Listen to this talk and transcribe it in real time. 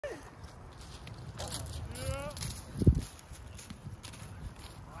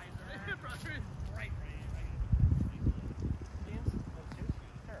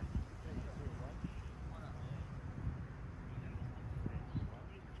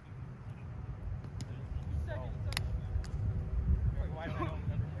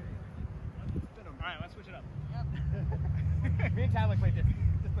just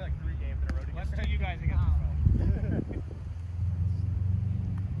play like 3 games in a row together. Let's do you guys against yourself.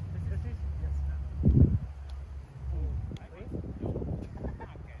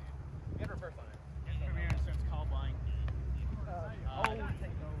 Get reverse on it. Premier starts call blind.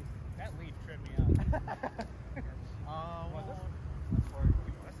 That leaf tripped me out. Was it? Or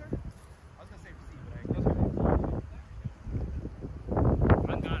was there? I was gonna say C, but I guess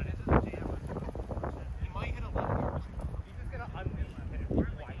I'm gone. he might hit a level. He's just gonna unhit it.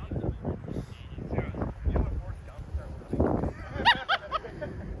 Why? You know what force dumps are running?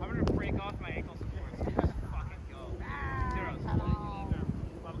 I'm gonna break off my ankle supports and just fucking go. Zeros.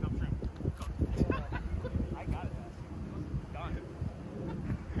 Bubblegum shrimp. Go. I got it. Done.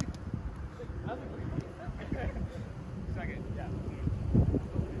 Second. Yeah.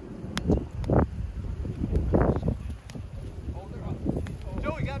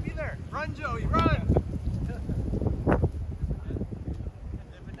 Joey, gotta be there. Run, Joey, run!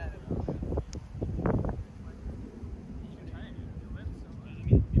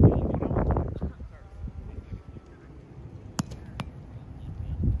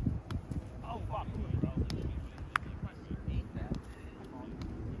 Oh, fuck.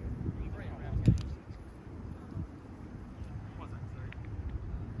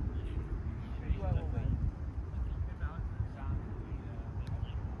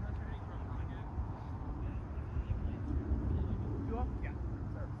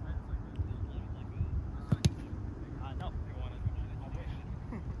 No. I wish.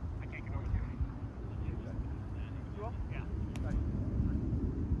 I can't get over there. Yeah.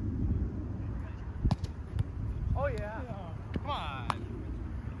 Oh, yeah. Come on.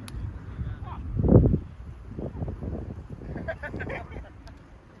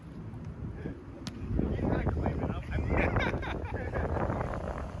 He's gonna claim it up.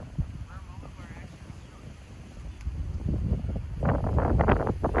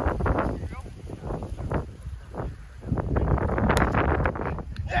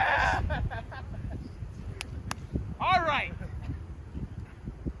 All right.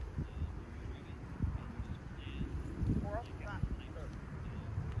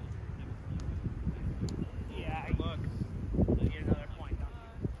 Yeah, look. Get another point.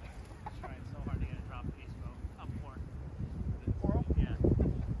 Trying so hard to get a drop piece, bro. Up 4. Yeah.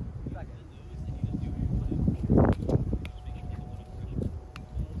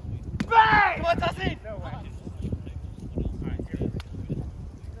 Bang! Come on, Dustin! No way. Alright, here.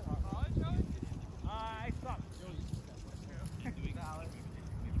 I suck.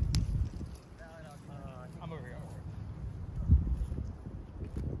 I'm over here.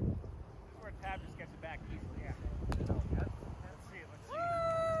 Where Tab just gets it back easily. Yeah. Let's see.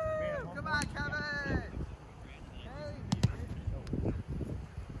 Come on, Kevin!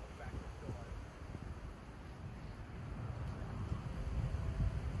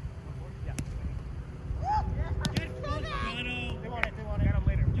 They want it. Get him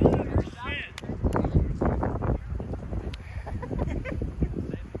later.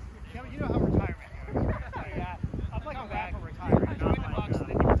 Kevin, you know how retirement goes. Yeah. I'm like, I'm back for retirement. Not like, bucks, then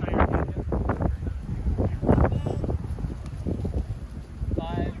you retire again.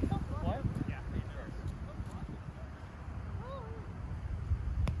 5. What? Yeah.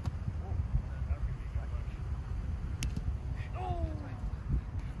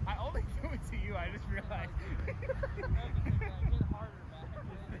 I only do it to you, I just realized.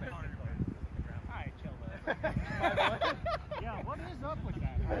 Alright, chill man. Yeah, what is up with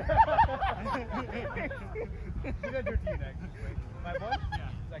that? You gotta do it to you next. 5-1? Yeah.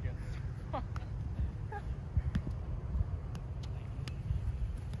 Second.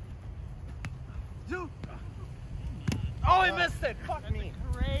 Dude! Oh, he missed it! Fuck me!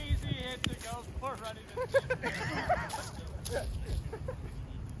 Crazy hit that goes for running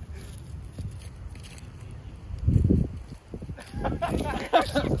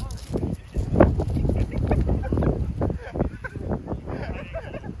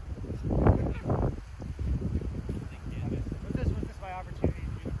Was this my opportunity to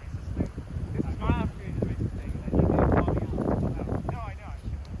do the racist thing? This is my opportunity to do the racist thing. And then you guys call me out. No, I know. I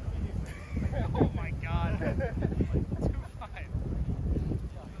should. Oh my god. 2-5.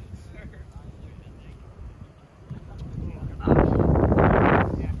 Sir.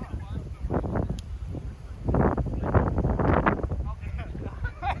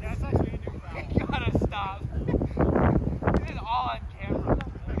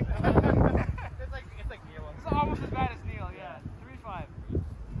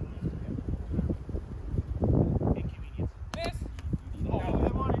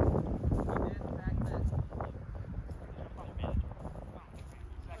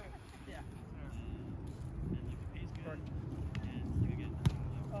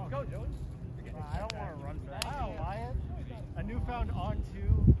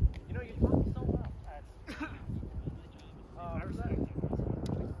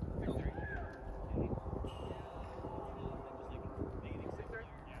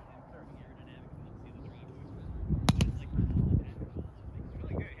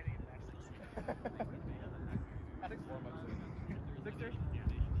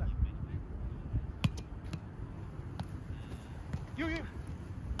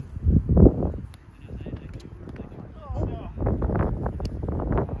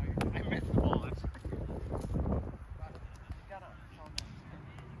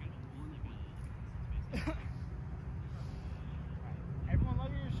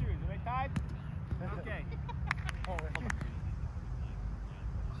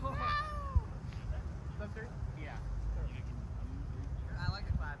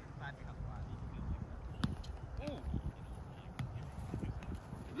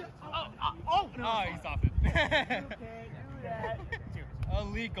 Oh, he stopped it. You can't do that.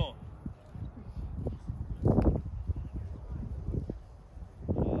 Illegal.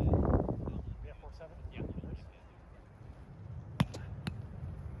 Yeah, 4-7? Yeah.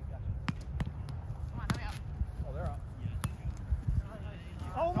 Oh, they're up.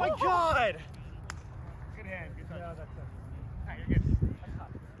 Oh my God! Good hand, good touch. Yeah, that's it. Alright, you're good. That's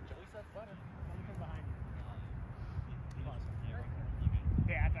tough. Joey said butter. Coming from behind you. Pause.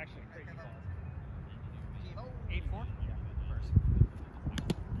 Yeah, that's actually a crazy pause. 8-4? Yeah. First.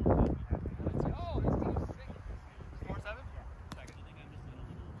 Let's go. This team's sick. 4-7? Yeah. Second.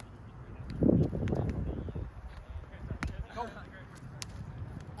 Go.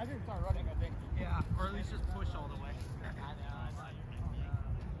 I think start running, I think. Yeah, or at least just push all the way.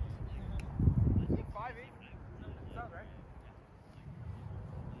 5-8. Sounds right.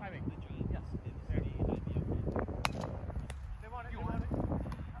 5-8. Yes. There. They want it. You They want want it? it.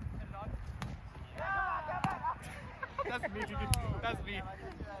 Hit it on. That's me. That's me.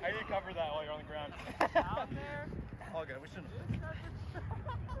 I need to cover that while you're on the ground. Out there. All good. We shouldn't have.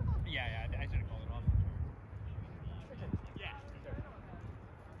 Yeah, I should have called it off. Yeah.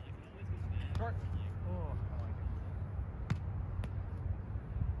 Short. Oh, I like it.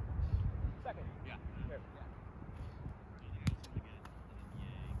 Second. Yeah. There.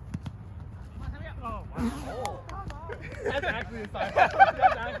 Oh, wow. Oh. That's actually a side. That's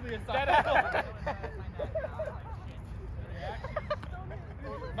actually a side.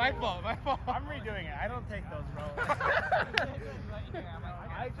 My fault. I'm redoing it. I don't take those, bro.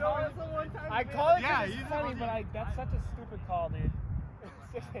 I call it Yeah, because you it's funny, know, but that's such a stupid call, dude.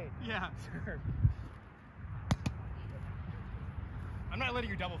 6-8. Yeah. Sure. I'm not letting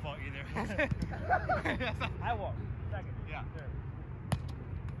you double fault either. I won't. Second. Yeah. Third.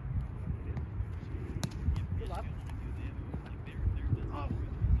 Good luck.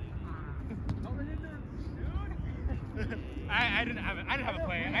 I didn't have a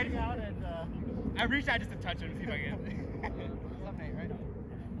play. Out and, I reached out just to touch him, see if I can. 7-8, right?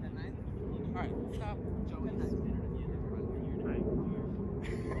 10-9? Alright, stop. Joe,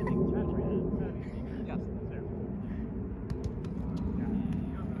 Yes.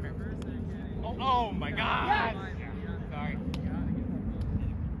 Oh my God! Yes! Sorry. In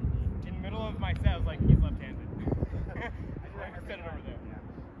the middle of my set, I was like, he's left-handed. I set it over there.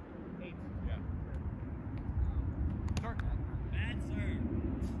 8. Yeah. Start. Bad serve.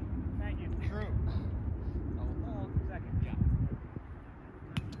 Thank you. True. Second. Yeah.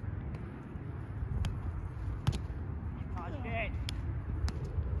 Touch it.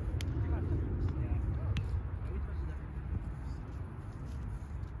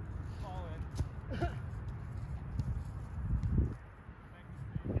 All in.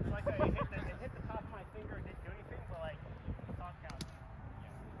 It's like it hit the top of my finger and didn't do anything, but like the top counts.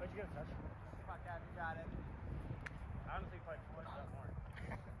 But you get a touch. Fuck that, you got it. I honestly probably pushed that more.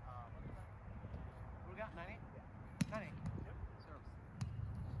 What we got? 9-8? Yeah. 9-8. Yep. Serves.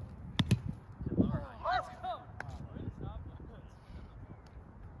 Let's go.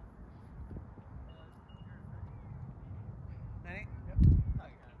 9-8? Yep. Oh,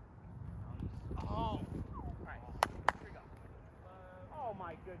 you got it. Oh. Alright. Here we go. Oh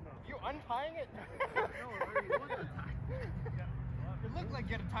my goodness. You untying it? It looked like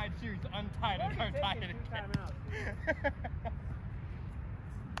you had a tied shoe. You untied it. Start tying it Two again. timeouts, dude. This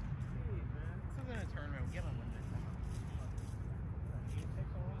Jeez, man. isn't a tournament. We gotta win this.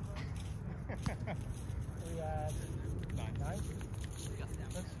 We had 9. We got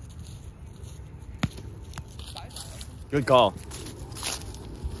down. Good call.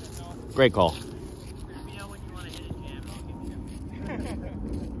 Great call. You know when you want to hit a jam, you can do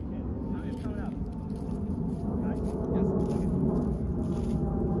How many coming up?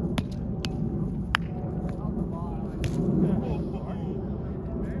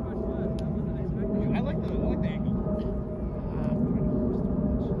 I like the angle.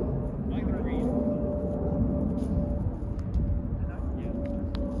 I like the green.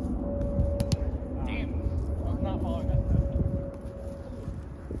 Damn. I was not following that stuff.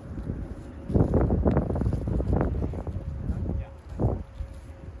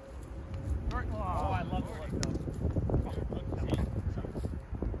 Oh, I love the look though.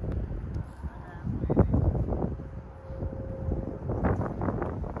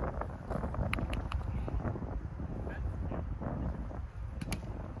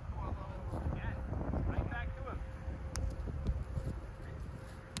 Right back to him.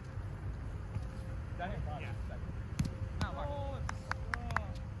 Yeah. Not Mark.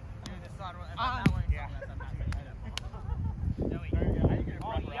 You decide what. Ah. That one. Yeah. No, There you go. I didn't get a Oh,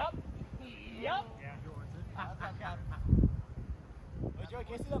 proper yep. Yep. That's not counting. Joey,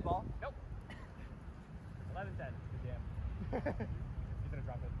 can you see that ball? Nope.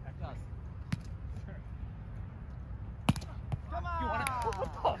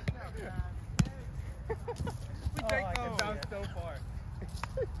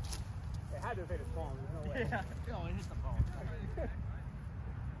 ball. There's no way. Yeah. No, it hit the ball.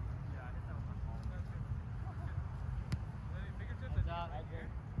 Heads up.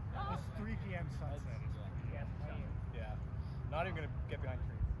 It's 3 p.m. sunset. Yeah. Not even gonna get behind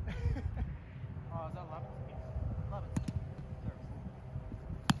trees. Oh, is that 11? Yeah. 11.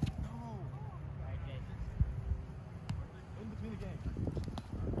 No. Right, Jason. In between the games.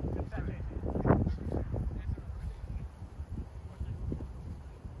 Good set, Jason.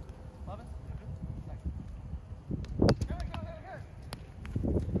 11?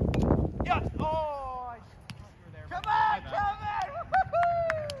 Yeah! Oh! I you were there. Come on, Kevin!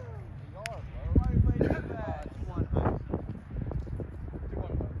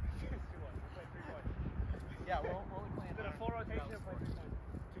 Yeah, we'll play Did a full rotation and play 3 points.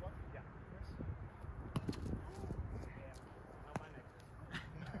 2-1? Yeah.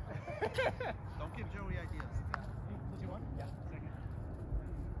 Don't give Joey ideas. 2-1? Yeah. Second.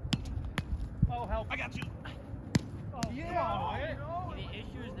 Oh, help. I got you. Oh, Yeah. come on. The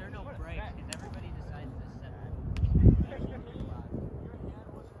issue is there are no breaks because everybody decides to set.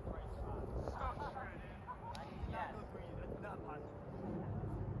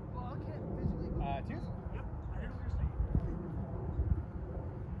 Twos? Yep. I heard what you're saying.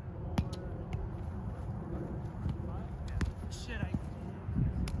 Shit,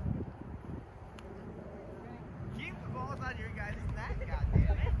 Keep the balls on your guys' neck,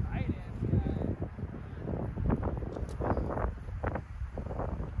 goddammit.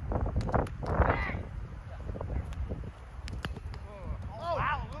 Oh,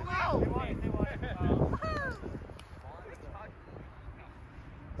 wow. They won.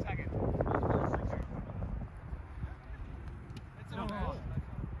 Second. It's No, no no. ball.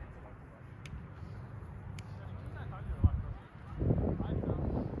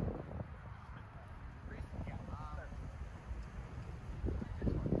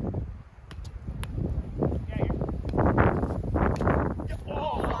 Yeah, here.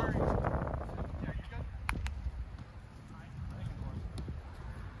 Oh, sorry.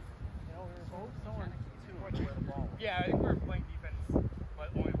 Yeah, I think we're playing defense, but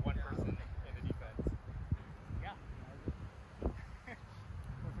only one person in the defense. Yeah.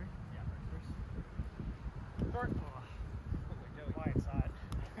 Short. Why it's hot.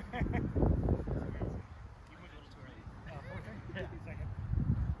 You moved a little too early. Yeah. Second.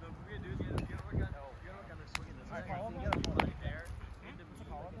 Alright, call him up. What's a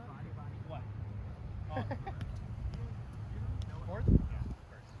call on that? What? Oh. Fourth? Yeah.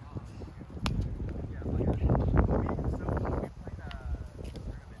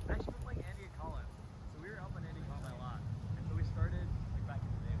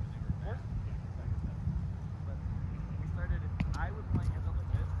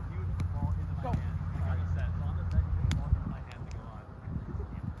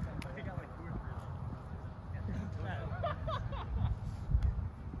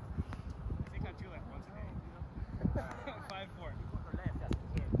 I think I'm 2 left once a day. 5-4.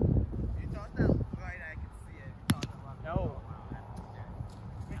 No.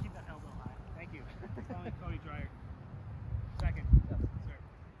 Let me keep that elbow high. Thank you. Calling Cody Dreyer. Second. Sir.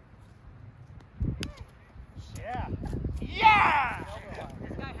 Yeah. Yeah!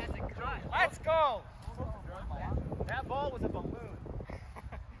 This guy has a cut. Let's go! That ball was a balloon.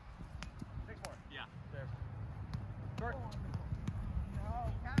 6-4. Yeah. There. Short.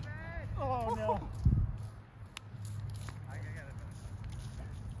 Oh, no.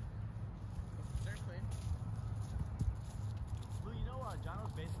 Lou, you know John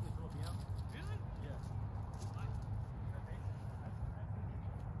was basically Filipino? Really? Yeah.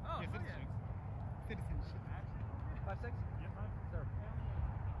 Oh, yeah. Citizenship. 5-6? Yep. Sir.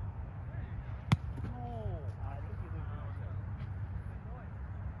 No. I think you lose.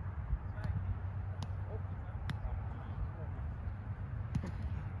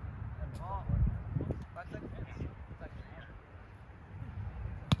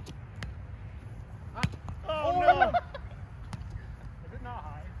 Oh, no. Is it not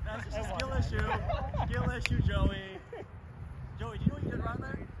high? That's just It a skill was issue. high. Skill issue, Joey. Joey, do you know what you did wrong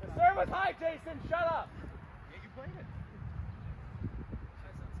there? The serve was high, Jason. Shut up. Yeah, you played it.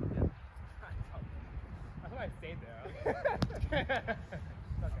 That's why I stayed there.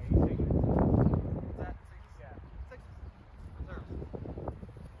 Okay, he's taking it. What's that? 6? Yeah. 6. Reserve.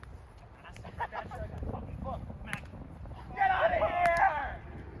 Mac. Get out of here!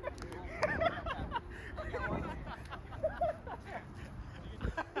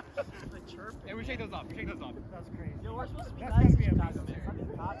 Hey, we shake those off. We shake those off. That's crazy. Yo, we're supposed to be That's nice gonna in be a Chicago, piece of man. Stop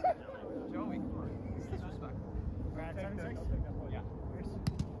being cops. Joey, come on. Disrespectful. We're at 7-6? Yeah.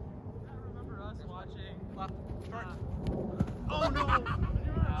 Remember us watching? Left. Short. Oh no! I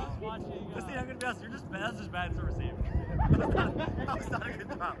was watching. This thing I'm gonna be Gus, you're just bad. That's just bad to receive. That was not a good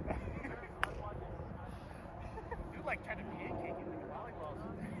drop. You like tried to pancake it like a volleyball.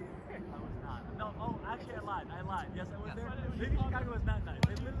 I was not. No, oh, actually, I lied. Yes, I was there. Maybe Chicago was that night.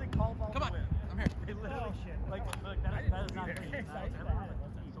 They literally called ball Come to on, win. I'm here. They literally, Oh, shit. like, look, that is not clean. That is everyone was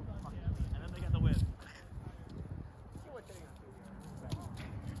like, so fucking, and then they get the win.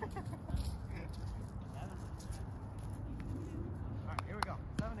 Alright, here we go.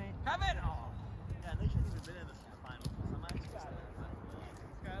 7-8. Have it! Oh. Yeah, they shouldn't even been in the finals. Somebody just got it.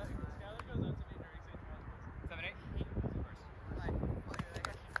 Skylar goes up to me during St. John's. 7-8? Like, what are they?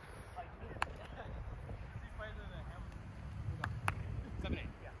 He plays in the Hamilton. 7-8.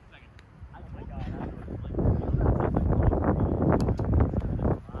 Yeah. Second. Oh my god, I was like, you know that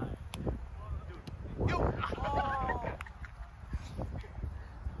Yo!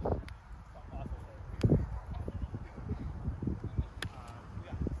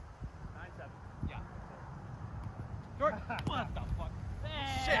 Yeah. Short. What the fuck?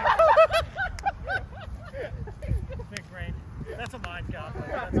 Shit! Big brain. That's a mind job.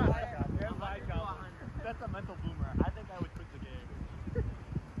 That's a mind job. That's my job. That's a mental boomer. I think I would quit the game.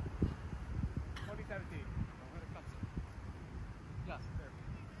 2017. Yes,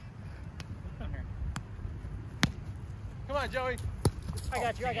 there. Come on, Joey. I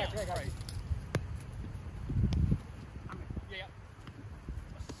got you. Yeah.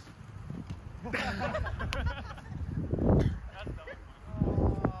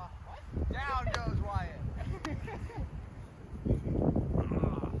 Down goes Wyatt.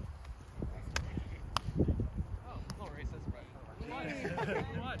 Oh, a little racist, but.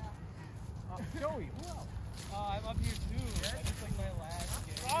 What? Joey, who else? I'm up here too. This is like my last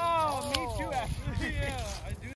game. Oh, me too, actually. Yeah, I do.